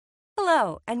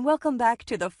Hello, and welcome back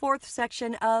to the fourth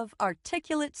section of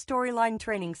Articulate Storyline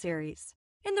Training Series.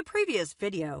 In the previous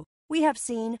video, we have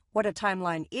seen what a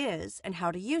timeline is and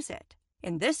how to use it.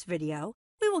 In this video,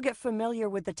 we will get familiar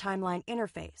with the timeline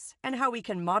interface and how we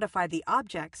can modify the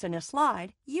objects in a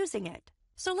slide using it.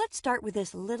 So let's start with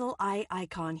this little eye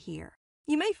icon here.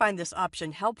 You may find this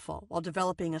option helpful while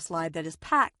developing a slide that is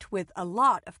packed with a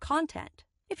lot of content.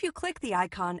 If you click the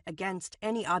icon against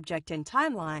any object in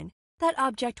timeline, that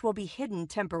object will be hidden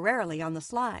temporarily on the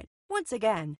slide. Once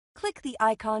again, click the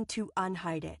icon to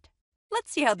unhide it.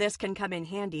 Let's see how this can come in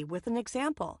handy with an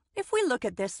example. If we look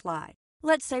at this slide,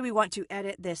 let's say we want to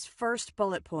edit this first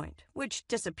bullet point, which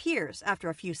disappears after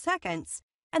a few seconds,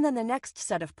 and then the next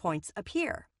set of points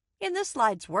appear. In this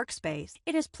slide's workspace,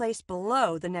 it is placed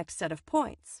below the next set of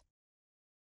points.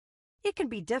 It can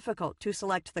be difficult to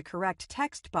select the correct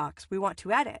text box we want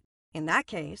to edit. In that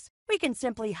case, we can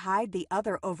simply hide the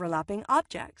other overlapping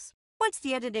objects. Once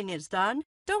the editing is done,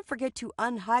 don't forget to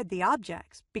unhide the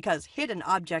objects, because hidden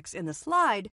objects in the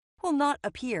slide will not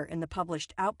appear in the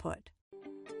published output.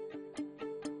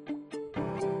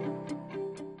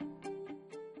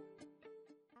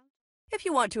 If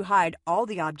you want to hide all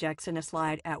the objects in a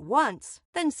slide at once,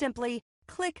 then simply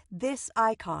click this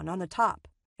icon on the top.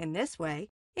 In this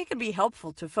way, it can be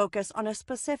helpful to focus on a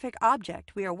specific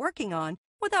object we are working on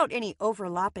without any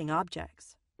overlapping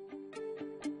objects.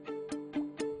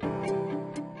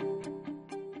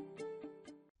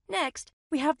 Next,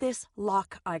 we have this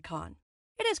lock icon.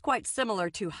 It is quite similar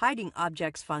to hiding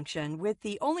objects function, with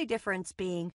the only difference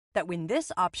being that when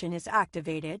this option is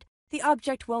activated, the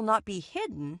object will not be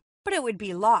hidden, but it would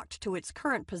be locked to its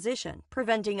current position,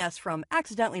 preventing us from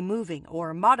accidentally moving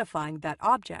or modifying that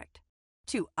object.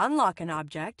 To unlock an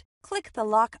object, click the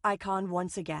lock icon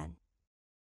once again.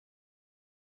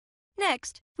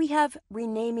 Next, we have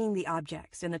renaming the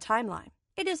objects in the timeline.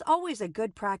 It is always a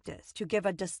good practice to give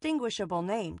a distinguishable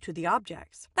name to the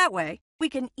objects. That way, we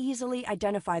can easily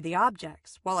identify the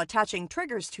objects while attaching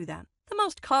triggers to them. The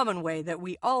most common way that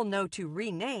we all know to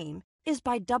rename is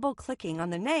by double-clicking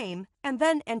on the name and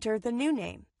then enter the new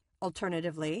name.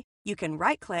 Alternatively, you can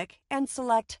right-click and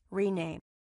select Rename.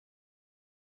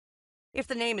 If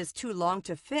the name is too long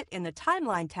to fit in the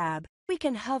Timeline tab, we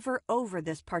can hover over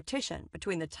this partition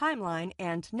between the Timeline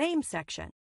and Name section,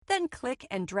 then click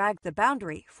and drag the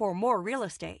boundary for more real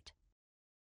estate.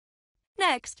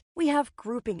 Next, we have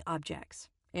grouping objects.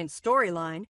 In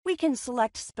Storyline, we can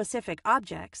select specific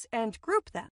objects and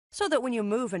group them, so that when you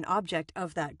move an object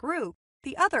of that group,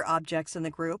 the other objects in the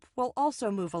group will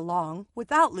also move along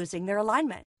without losing their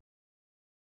alignment.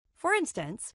 For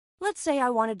instance, let's say I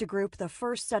wanted to group the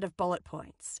first set of bullet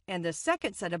points and the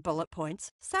second set of bullet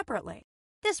points separately.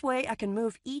 This way I can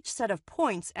move each set of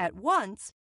points at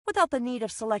once without the need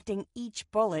of selecting each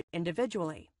bullet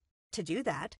individually. To do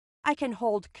that, I can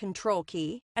hold Ctrl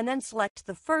key and then select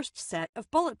the first set of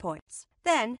bullet points.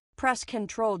 Then press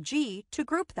Ctrl G to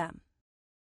group them.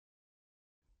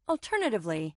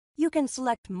 Alternatively, you can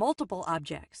select multiple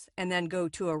objects and then go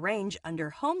to Arrange under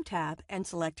Home tab and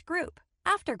select Group.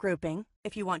 After grouping,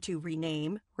 if you want to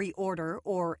rename, reorder,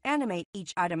 or animate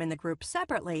each item in the group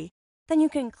separately, then you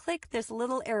can click this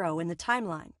little arrow in the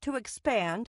timeline to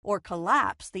expand or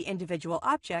collapse the individual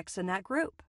objects in that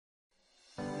group.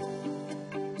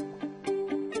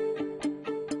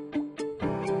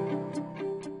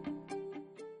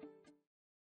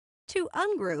 To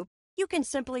ungroup, you can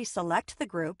simply select the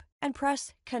group and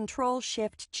press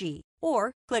Ctrl-Shift-G,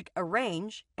 or click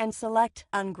Arrange and select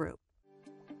Ungroup.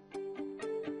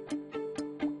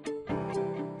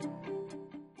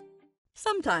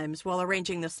 Sometimes, while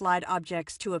arranging the slide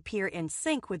objects to appear in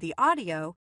sync with the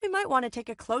audio, we might want to take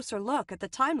a closer look at the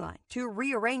timeline to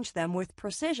rearrange them with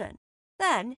precision.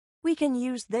 Then, we can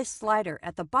use this slider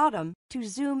at the bottom to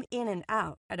zoom in and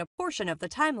out at a portion of the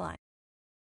timeline.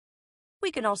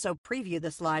 We can also preview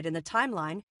the slide in the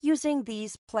timeline using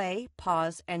these play,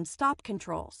 pause, and stop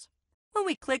controls. When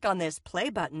we click on this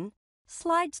play button,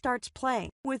 slide starts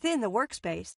playing within the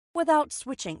workspace without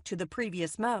switching to the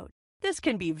previous mode. This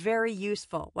can be very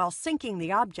useful while syncing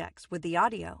the objects with the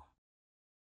audio.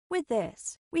 With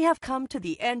this, we have come to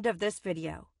the end of this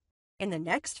video. In the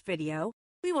next video,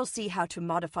 we will see how to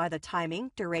modify the timing,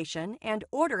 duration, and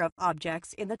order of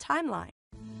objects in the timeline.